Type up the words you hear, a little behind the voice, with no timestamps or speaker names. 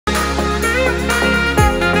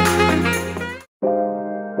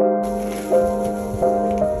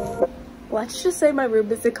let's just say my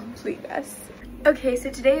room is a complete mess. Okay, so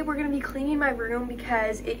today we're gonna be cleaning my room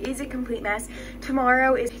because it is a complete mess.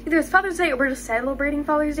 Tomorrow is either it's Father's Day or we're just celebrating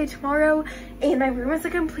Father's Day tomorrow, and my room is a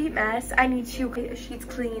complete mess. I need to get the sheets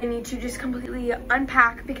clean. I need to just completely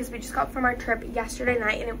unpack because we just got from our trip yesterday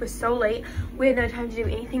night and it was so late. We had no time to do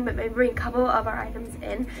anything but maybe bring a couple of our items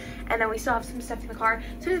in, and then we still have some stuff in the car.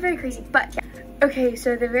 So it's very crazy, but yeah. Okay,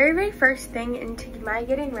 so the very first thing into my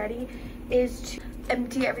getting ready is to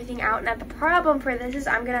empty everything out. Now the problem for this is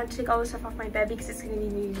I'm gonna have to take all the stuff off my bed because it's gonna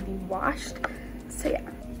need to be washed. So yeah,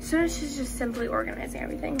 so it's just simply organizing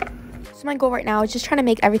everything. So my goal right now is just trying to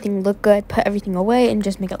make everything look good, put everything away, and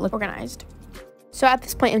just make it look organized. So at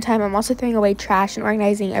this point in time, I'm also throwing away trash and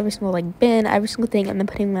organizing every single like bin, every single thing, and then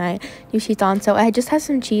putting my new sheets on. So I just have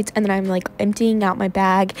some sheets, and then I'm like emptying out my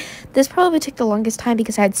bag. This probably took the longest time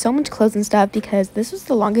because I had so much clothes and stuff, because this was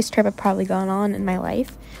the longest trip I've probably gone on in my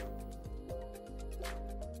life.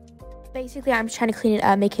 Basically, I'm just trying to clean it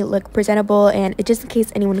up, make it look presentable, and just in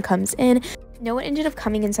case anyone comes in. No one ended up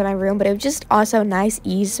coming inside my room, but it was just also nice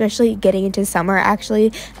ease, especially getting into summer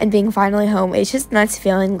actually and being finally home. It's just nice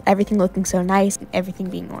feeling everything looking so nice and everything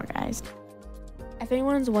being organized. If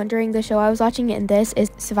anyone's wondering, the show I was watching in this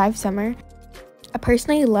is Survive Summer. I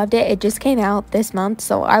personally loved it. It just came out this month,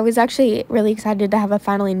 so I was actually really excited to have a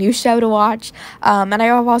finally new show to watch. And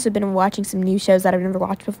I've also been watching some new shows that I've never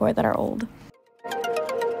watched before that are old.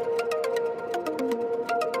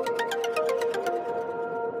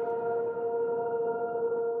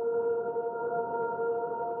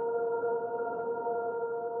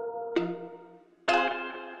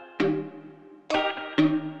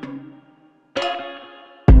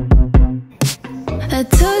 I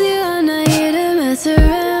told you I'm not here to mess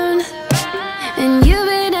around, and you've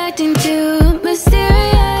been acting too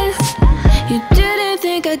mysterious. You didn't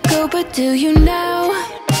think I'd go, but do you now?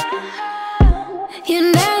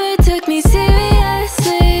 You never took me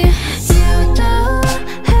seriously. You don't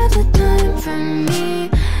have the time for me.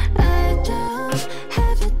 I don't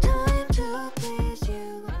have the time to please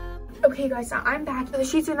you. Okay guys, so I'm back. The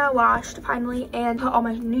sheets are now washed finally, and put all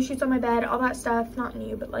my new sheets on my bed, all that stuff. Not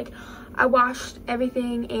new, but like I washed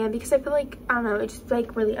everything, and because I feel like, I don't know, it's just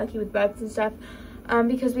like really icky with beds and stuff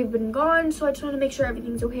because we've been gone, so I just want to make sure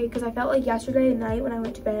everything's okay, because I felt like yesterday night when I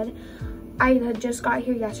went to bed, I had just got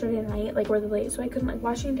here yesterday night, like really late, so I couldn't like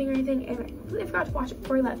wash anything or anything, and I completely forgot to wash it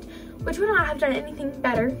before I left, which would not have done anything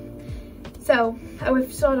better, so I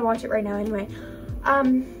would still have to watch it right now anyway.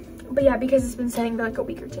 But yeah, because it's been sitting for like a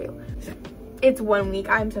week or two. It's 1 week,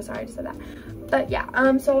 I'm so sorry to say that. But yeah,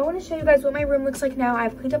 so I want to show you guys what my room looks like now.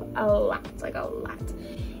 I've cleaned up a lot, like a lot.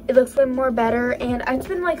 It looks way more better, and it's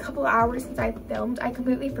been like a couple hours since I filmed. I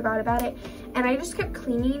completely forgot about it, and I just kept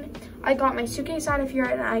cleaning. I got my suitcase out of here,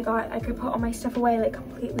 and I could put all my stuff away, like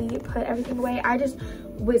completely put everything away. I just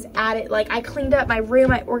was at it. Like I cleaned up my room,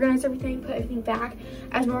 I organized everything, put everything back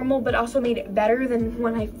as normal, but also made it better than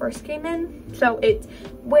when I first came in. So it's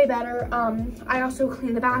way better. I also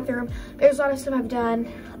cleaned the bathroom. There's a lot of stuff I've done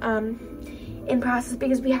in process,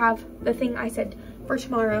 because we have the thing I said for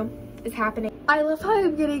tomorrow is happening. I love how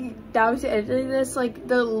I'm getting down to editing this like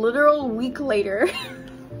the literal week later.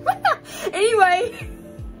 Anyway,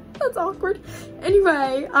 that's awkward.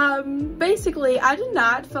 Anyway, basically I did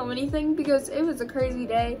not film anything because it was a crazy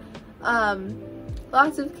day.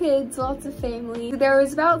 Lots of kids, lots of family. There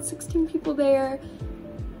was about 16 people there.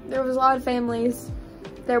 There was a lot of families.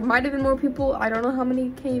 There might have been more people. I don't know how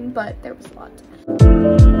many came, but there was a lot.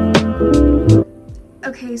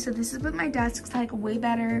 Okay, so this is what my desk's like, way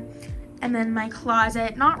better. And then my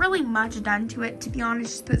closet, not really much done to it, to be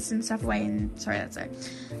honest, just put some stuff away, and sorry, that's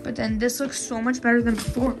it. But then this looks so much better than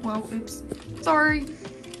before. Whoa, oops, sorry.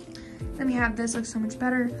 Then we have this, looks so much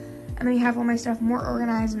better. And then we have all my stuff more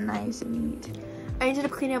organized and nice and neat. I ended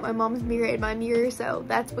up cleaning up my mom's mirror and my mirror, so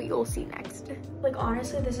that's what you'll see next. Like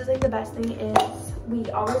honestly, this is like the best thing is we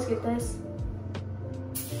always get this.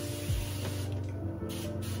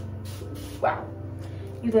 Wow.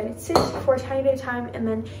 You let it sit for a tiny bit of time, and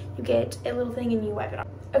then you get a little thing and you wipe it off.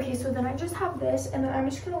 Okay, so then I just have this, and then I'm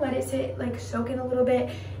just gonna let it sit, like soak in a little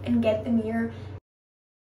bit and get the mirror.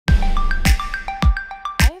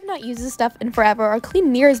 I have not used this stuff in forever or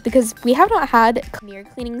cleaned mirrors because we have not had mirror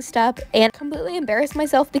cleaning stuff, and completely embarrassed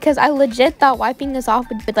myself because I legit thought wiping this off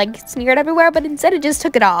would like smear it everywhere, but instead it just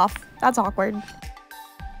took it off. That's awkward.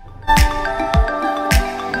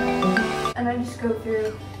 And I just go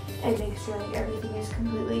through and make sure like everything is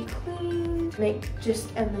completely clean.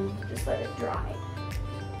 And then just let it dry.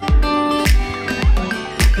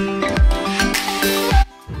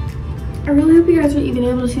 I really hope you guys are even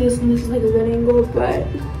able to see this, and this is like a good angle, but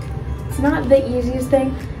not the easiest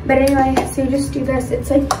thing, but anyway, so you just do this.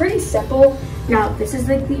 It's like pretty simple. Now this is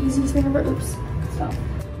like the easiest thing ever. Oops, stop.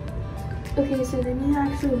 Okay, so then you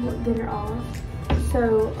actually get it off.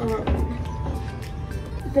 So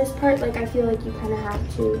this part, like, I feel like you kind of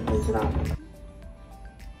have to rinse it off.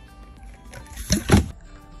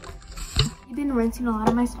 I've been rinsing a lot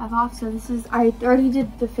of my stuff off, so this is, I already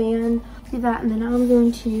did the fan, did that, and then I'm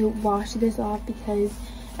going to wash this off because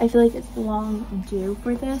I feel like it's long due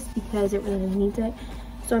for this because it really needs it.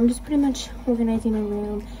 So I'm just pretty much organizing my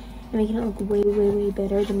room and making it look way, way, way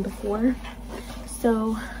better than before.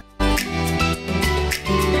 So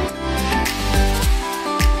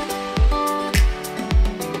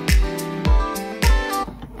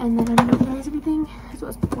and then I'm gonna organize everything as well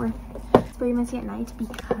as before. It's very messy at night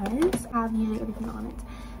because I have usually everything on it,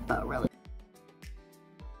 but really.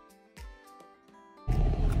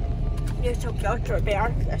 You're so cute,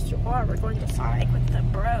 bear. Yes, you are. We're going to Sonic with the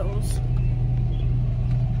bros.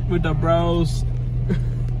 With the bros. Do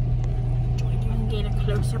you want to get a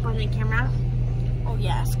close up on the camera? Oh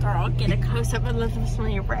yes, girl. Get a close up and let them smell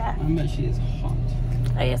your breath. I bet she is hot.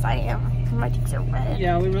 Oh yes, I am. My cheeks are red.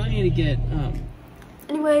 Yeah, we really need to get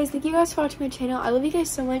Anyways, thank you guys for watching my channel. I love you guys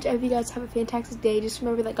so much. I hope you guys have a fantastic day. Just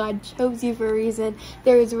remember that God chose you for a reason.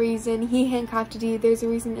 There is a reason. He handcrafted you. There's a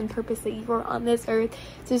reason and purpose that you are on this earth.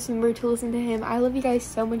 So just remember to listen to him. I love you guys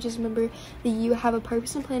so much. Just remember that you have a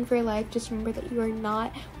purpose and plan for your life. Just remember that you are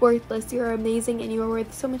not worthless. You are amazing and you are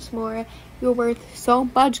worth so much more. You are worth so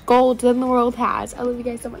much gold than the world has. I love you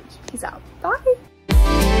guys so much. Peace out. Bye.